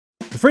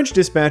French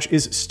Dispatch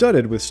is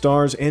studded with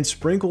stars and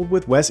sprinkled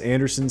with Wes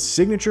Anderson's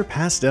signature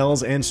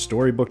pastels and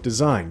storybook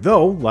design,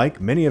 though,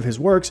 like many of his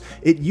works,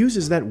 it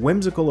uses that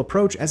whimsical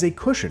approach as a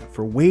cushion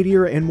for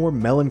weightier and more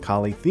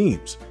melancholy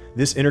themes.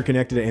 This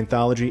interconnected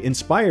anthology,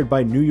 inspired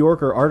by New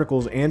Yorker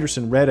articles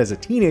Anderson read as a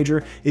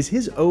teenager, is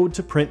his ode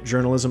to print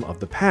journalism of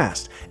the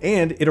past,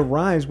 and it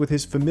arrives with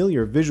his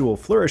familiar visual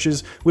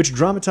flourishes, which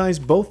dramatize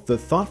both the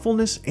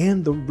thoughtfulness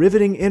and the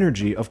riveting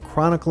energy of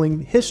chronicling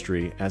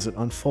history as it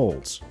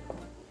unfolds.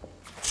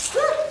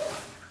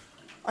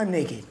 I'm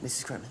naked,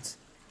 Mrs. Clemens.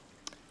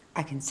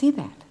 I can see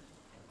that.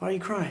 Why are you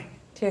crying?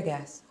 Tear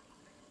gas.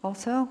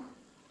 Also,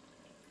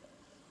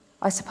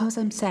 I suppose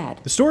I'm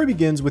sad. The story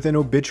begins with an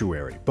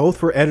obituary, both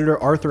for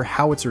editor Arthur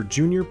Howitzer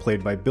Jr.,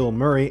 played by Bill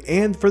Murray,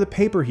 and for the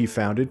paper he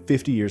founded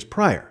 50 years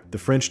prior, the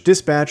French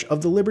Dispatch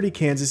of the Liberty,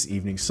 Kansas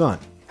Evening Sun.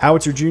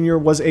 Howitzer Jr.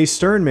 was a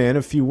stern man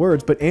of few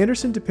words, but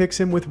Anderson depicts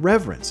him with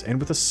reverence and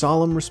with a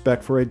solemn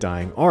respect for a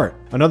dying art.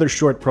 Another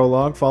short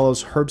prologue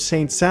follows Herb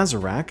St.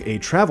 Sazerac, a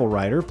travel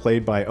writer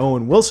played by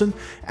Owen Wilson,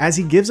 as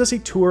he gives us a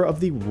tour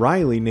of the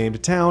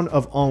Riley-named town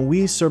of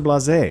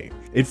Ennui-sur-Blaze.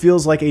 It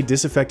feels like a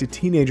disaffected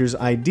teenager's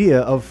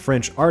idea of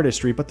French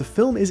artistry, but the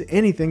film is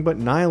anything but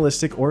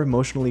nihilistic or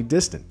emotionally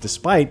distant,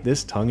 despite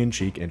this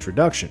tongue-in-cheek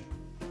introduction.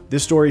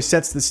 This story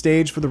sets the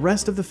stage for the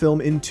rest of the film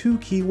in two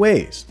key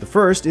ways. The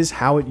first is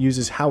how it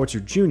uses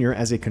Howitzer Jr.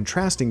 as a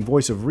contrasting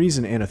voice of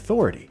reason and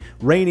authority,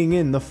 reining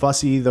in the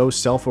fussy though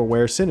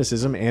self-aware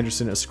cynicism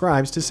Anderson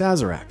ascribes to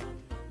Sazerac.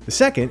 The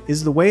second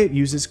is the way it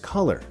uses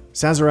color.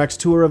 Sazerac's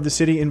tour of the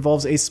city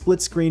involves a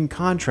split-screen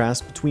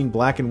contrast between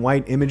black and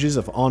white images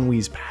of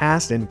Ennui's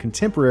past and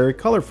contemporary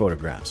color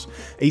photographs,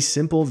 a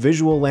simple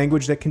visual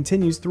language that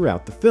continues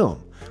throughout the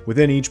film.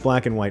 Within each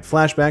black and white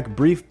flashback,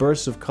 brief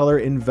bursts of color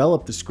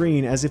envelop the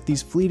screen as if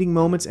these fleeting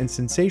moments and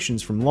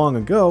sensations from long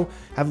ago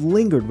have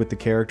lingered with the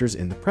characters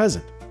in the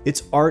present.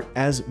 It's art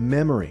as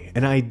memory,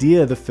 an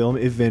idea the film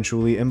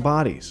eventually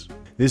embodies.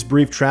 This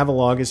brief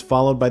travelogue is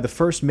followed by the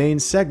first main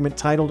segment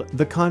titled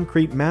The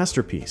Concrete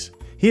Masterpiece.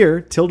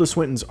 Here, Tilda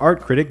Swinton's art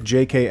critic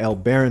J.K.L.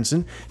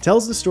 Berenson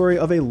tells the story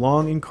of a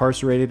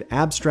long-incarcerated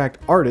abstract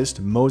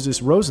artist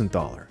Moses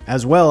Rosenthaler,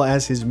 as well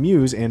as his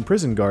muse and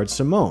prison guard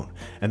Simone,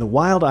 and the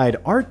wild-eyed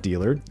art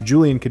dealer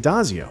Julian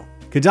Cadazio.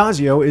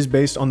 Cadazio is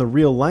based on the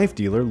real-life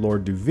dealer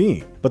Lord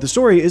Duveen, but the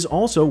story is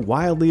also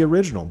wildly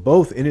original,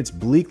 both in its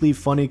bleakly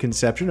funny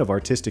conception of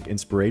artistic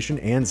inspiration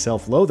and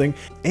self-loathing,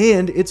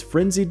 and its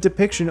frenzied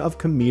depiction of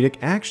comedic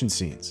action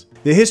scenes.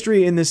 The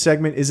history in this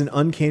segment is an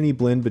uncanny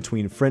blend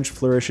between French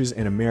flourishes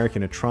and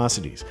American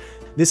atrocities.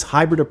 This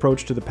hybrid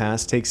approach to the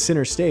past takes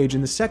center stage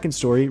in the second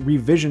story,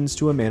 Revisions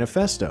to a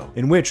Manifesto,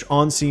 in which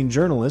on-scene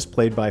journalist,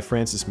 played by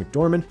Frances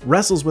McDormand,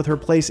 wrestles with her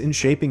place in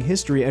shaping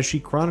history as she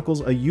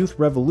chronicles a youth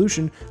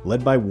revolution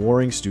led by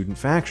warring student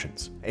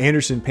factions.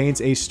 Anderson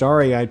paints a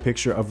starry-eyed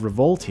picture of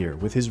revolt here,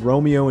 with his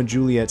Romeo and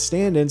Juliet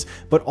stand-ins,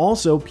 but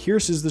also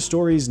pierces the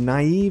story's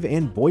naive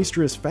and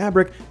boisterous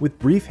fabric with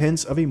brief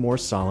hints of a more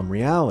solemn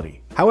reality.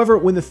 However,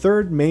 when the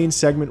third main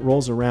segment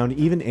rolls around,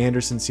 even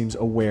Anderson seems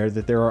aware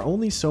that there are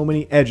only so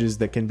many edges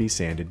that can be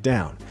sanded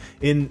down.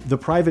 In The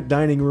Private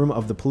Dining Room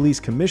of the Police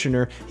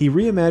Commissioner, he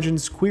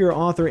reimagines queer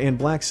author and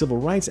black civil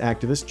rights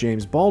activist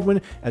James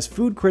Baldwin as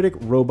food critic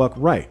Roebuck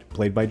Wright,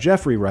 played by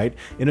Jeffrey Wright,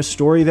 in a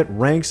story that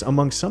ranks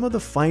among some of the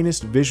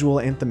finest visual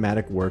and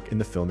thematic work in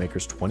the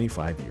filmmaker's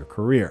 25-year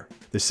career.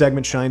 The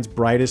segment shines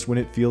brightest when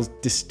it feels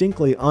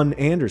distinctly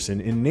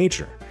un-Anderson in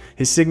nature.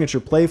 His signature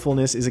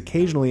playfulness is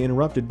occasionally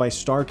interrupted by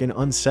stark and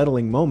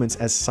unsettling moments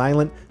as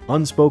silent,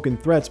 unspoken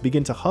threats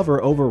begin to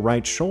hover over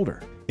Wright's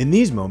shoulder. In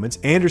these moments,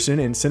 Anderson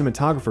and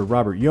cinematographer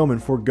Robert Yeoman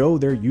forego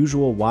their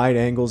usual wide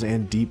angles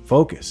and deep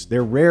focus.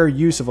 Their rare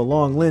use of a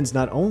long lens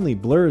not only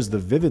blurs the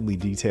vividly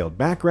detailed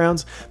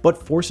backgrounds,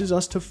 but forces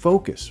us to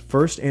focus,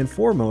 first and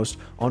foremost,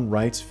 on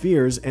Wright's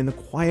fears and the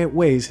quiet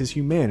ways his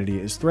humanity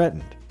is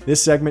threatened.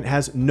 This segment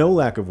has no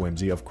lack of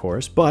whimsy, of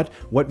course, but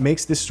what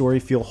makes this story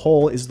feel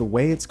whole is the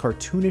way its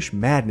cartoonish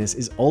madness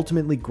is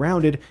ultimately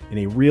grounded in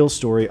a real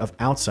story of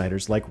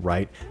outsiders like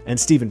Wright and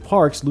Stephen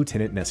Park's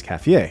Lieutenant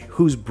Nescafier,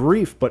 whose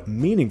brief but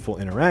meaningful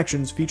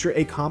interactions feature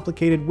a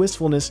complicated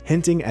wistfulness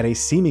hinting at a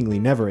seemingly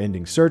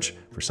never-ending search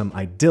for some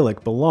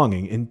idyllic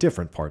belonging in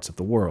different parts of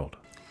the world.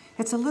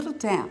 It's a little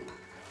damp.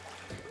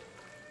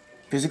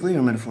 Physically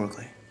or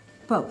metaphorically?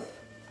 Both,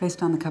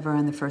 based on the cover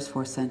and the first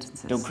 4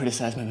 sentences. Don't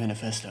criticize my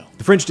manifesto.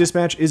 The French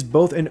Dispatch is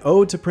both an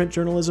ode to print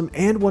journalism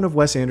and one of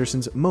Wes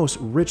Anderson's most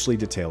richly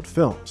detailed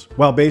films.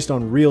 While based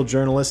on real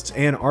journalists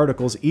and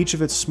articles, each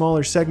of its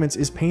smaller segments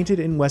is painted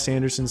in Wes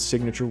Anderson's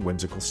signature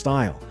whimsical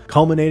style,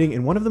 culminating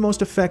in one of the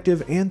most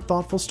effective and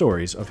thoughtful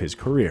stories of his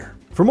career.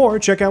 For more,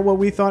 check out what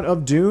we thought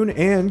of Dune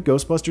and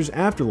Ghostbusters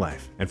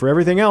Afterlife. And for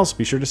everything else,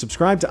 be sure to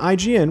subscribe to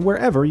IGN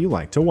wherever you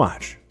like to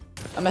watch.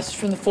 A message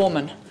from the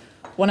foreman.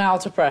 1 hour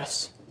to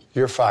press.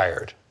 You're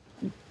fired.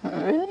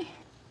 Really?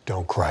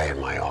 Don't cry in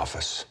my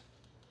office.